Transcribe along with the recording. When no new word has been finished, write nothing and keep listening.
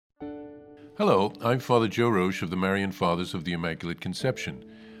Hello, I'm Father Joe Roche of the Marian Fathers of the Immaculate Conception.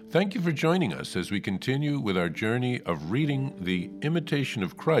 Thank you for joining us as we continue with our journey of reading the Imitation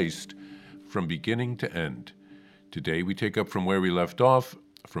of Christ from beginning to end. Today we take up from where we left off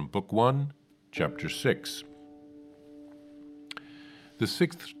from Book 1, Chapter 6. The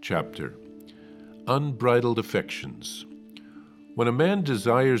 6th chapter, Unbridled Affections. When a man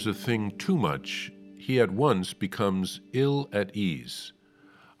desires a thing too much, he at once becomes ill at ease.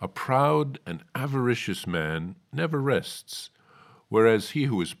 A proud and avaricious man never rests, whereas he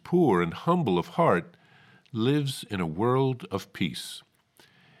who is poor and humble of heart lives in a world of peace.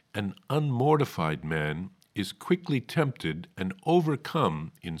 An unmortified man is quickly tempted and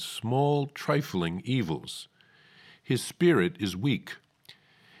overcome in small, trifling evils. His spirit is weak,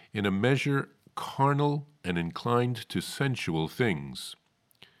 in a measure carnal and inclined to sensual things.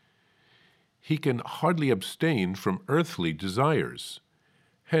 He can hardly abstain from earthly desires.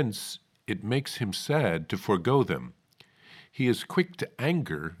 Hence, it makes him sad to forego them. He is quick to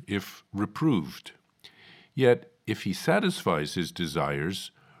anger if reproved. Yet, if he satisfies his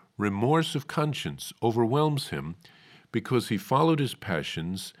desires, remorse of conscience overwhelms him because he followed his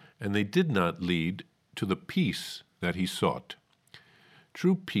passions and they did not lead to the peace that he sought.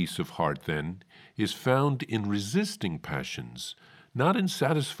 True peace of heart, then, is found in resisting passions, not in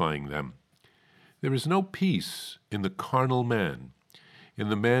satisfying them. There is no peace in the carnal man, in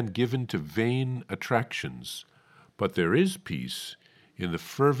the man given to vain attractions, but there is peace in the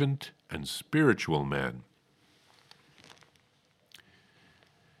fervent and spiritual man.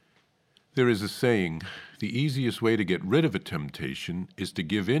 There is a saying, the easiest way to get rid of a temptation is to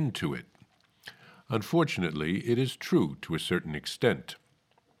give in to it. Unfortunately, it is true to a certain extent.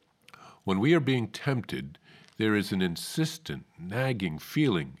 When we are being tempted, there is an insistent, nagging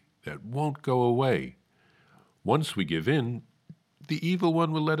feeling that won't go away. Once we give in, the evil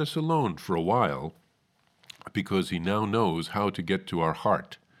one will let us alone for a while because he now knows how to get to our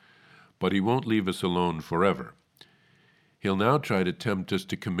heart, but he won't leave us alone forever. He'll now try to tempt us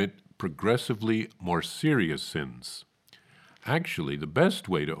to commit progressively more serious sins. Actually, the best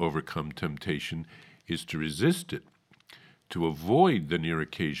way to overcome temptation is to resist it, to avoid the near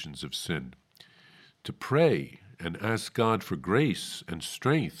occasions of sin, to pray and ask God for grace and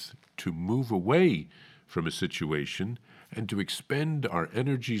strength to move away from a situation and to expend our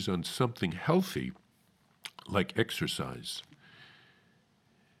energies on something healthy like exercise.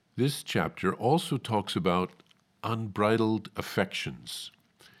 This chapter also talks about unbridled affections.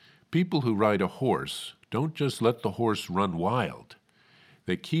 People who ride a horse don't just let the horse run wild.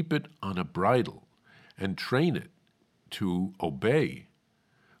 They keep it on a bridle and train it to obey.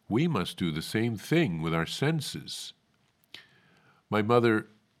 We must do the same thing with our senses. My mother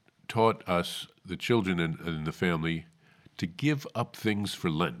taught us, the children in the family, to give up things for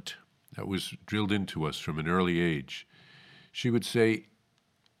Lent. That was drilled into us from an early age. She would say,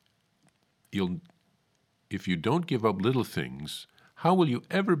 if you don't give up little things, how will you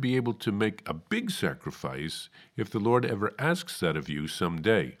ever be able to make a big sacrifice if the Lord ever asks that of you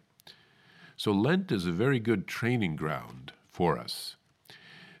someday? So Lent is a very good training ground for us.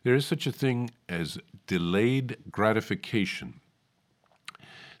 There is such a thing as delayed gratification.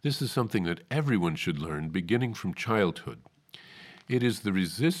 This is something that everyone should learn beginning from childhood. It is the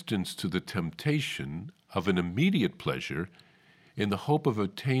resistance to the temptation of an immediate pleasure in the hope of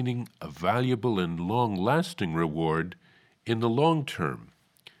obtaining a valuable and long-lasting reward in the long term.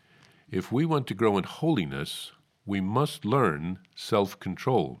 If we want to grow in holiness, we must learn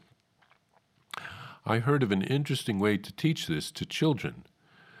self-control. I heard of an interesting way to teach this to children.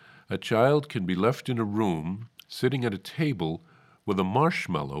 A child can be left in a room, sitting at a table, with a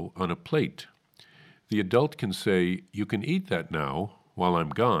marshmallow on a plate. The adult can say, "You can eat that now while I'm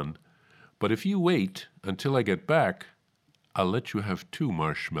gone, but if you wait until I get back, I'll let you have 2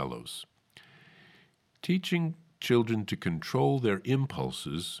 marshmallows." Teaching children to control their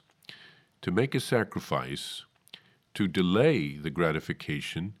impulses, to make a sacrifice, to delay the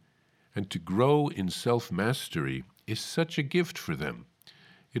gratification, and to grow in self-mastery is such a gift for them.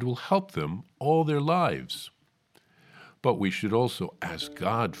 It will help them all their lives. But we should also ask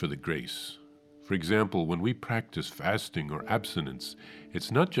God for the grace. For example, when we practice fasting or abstinence, it's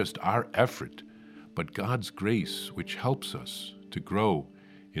not just our effort, but God's grace which helps us to grow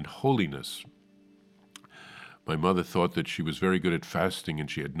in holiness. My mother thought that she was very good at fasting and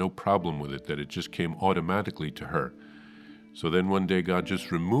she had no problem with it, that it just came automatically to her. So then one day God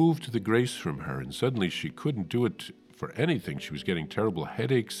just removed the grace from her and suddenly she couldn't do it for anything. She was getting terrible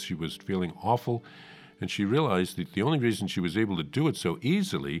headaches, she was feeling awful, and she realized that the only reason she was able to do it so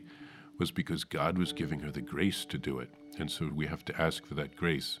easily was because God was giving her the grace to do it. And so we have to ask for that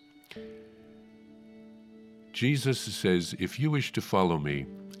grace. Jesus says, if you wish to follow me,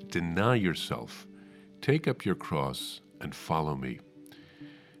 deny yourself, take up your cross, and follow me.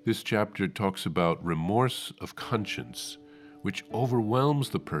 This chapter talks about remorse of conscience, which overwhelms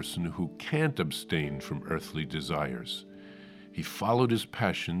the person who can't abstain from earthly desires. He followed his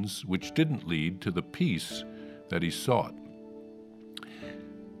passions, which didn't lead to the peace that he sought.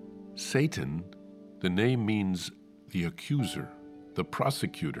 Satan, the name means the accuser, the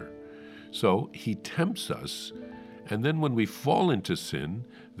prosecutor. So he tempts us, and then when we fall into sin,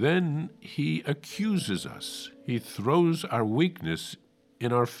 then he accuses us. He throws our weakness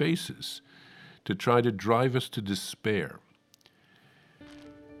in our faces to try to drive us to despair.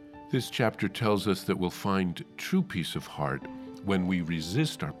 This chapter tells us that we'll find true peace of heart when we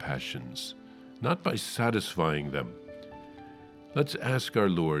resist our passions, not by satisfying them. Let's ask our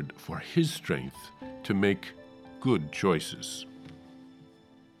Lord for His strength to make good choices.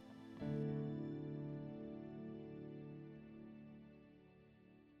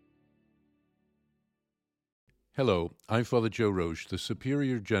 Hello, I'm Father Joe Roche, the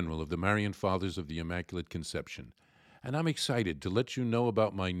Superior General of the Marian Fathers of the Immaculate Conception, and I'm excited to let you know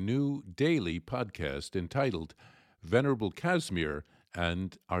about my new daily podcast entitled Venerable Casimir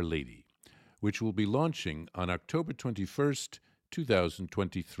and Our Lady, which will be launching on October 21st,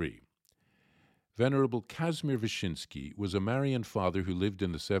 2023. Venerable Casimir Wyszynski was a Marian father who lived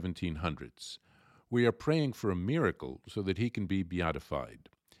in the 1700s. We are praying for a miracle so that he can be beatified.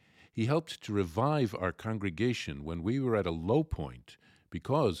 He helped to revive our congregation when we were at a low point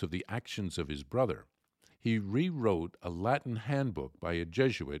because of the actions of his brother. He rewrote a Latin handbook by a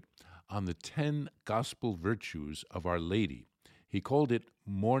Jesuit on the 10 gospel virtues of Our Lady. He called it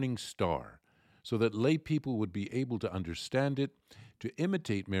Morning Star, so that lay people would be able to understand it, to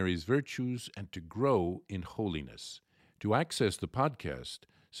imitate Mary's virtues, and to grow in holiness. To access the podcast,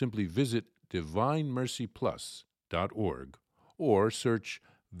 simply visit divinemercyplus.org or search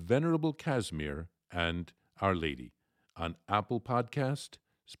Venerable Casimir and Our Lady on Apple Podcast,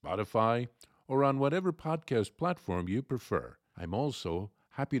 Spotify, or on whatever podcast platform you prefer. I'm also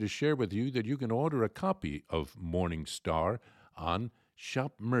happy to share with you that you can order a copy of Morning Star on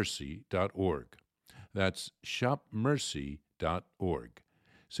shopmercy.org. That's shopmercy.org.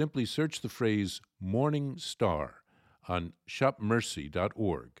 Simply search the phrase Morning Star on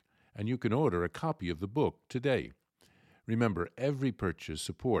shopmercy.org, and you can order a copy of the book today. Remember, every purchase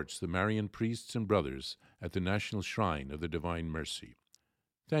supports the Marian priests and brothers at the National Shrine of the Divine Mercy.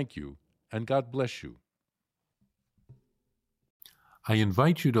 Thank you, and God bless you. I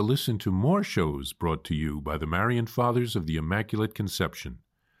invite you to listen to more shows brought to you by the Marian Fathers of the Immaculate Conception.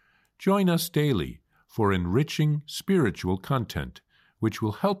 Join us daily for enriching spiritual content, which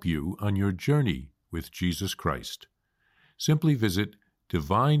will help you on your journey with Jesus Christ. Simply visit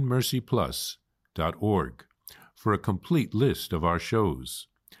divinemercyplus.org for a complete list of our shows.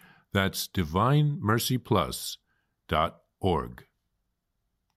 That's divinemercyplus.org.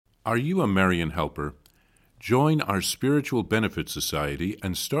 Are you a Marian helper? Join our Spiritual Benefit Society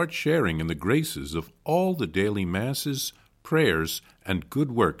and start sharing in the graces of all the daily masses, prayers, and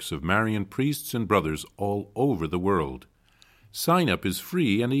good works of Marian priests and brothers all over the world. Sign up is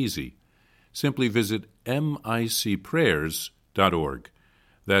free and easy. Simply visit micprayers.org.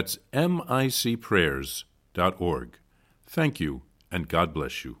 That's micprayers.org. Thank you, and God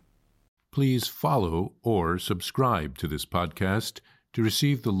bless you. Please follow or subscribe to this podcast to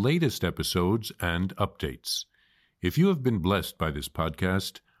receive the latest episodes and updates. If you have been blessed by this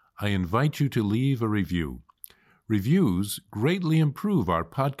podcast, I invite you to leave a review. Reviews greatly improve our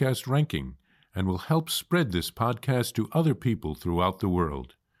podcast ranking and will help spread this podcast to other people throughout the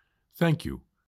world. Thank you.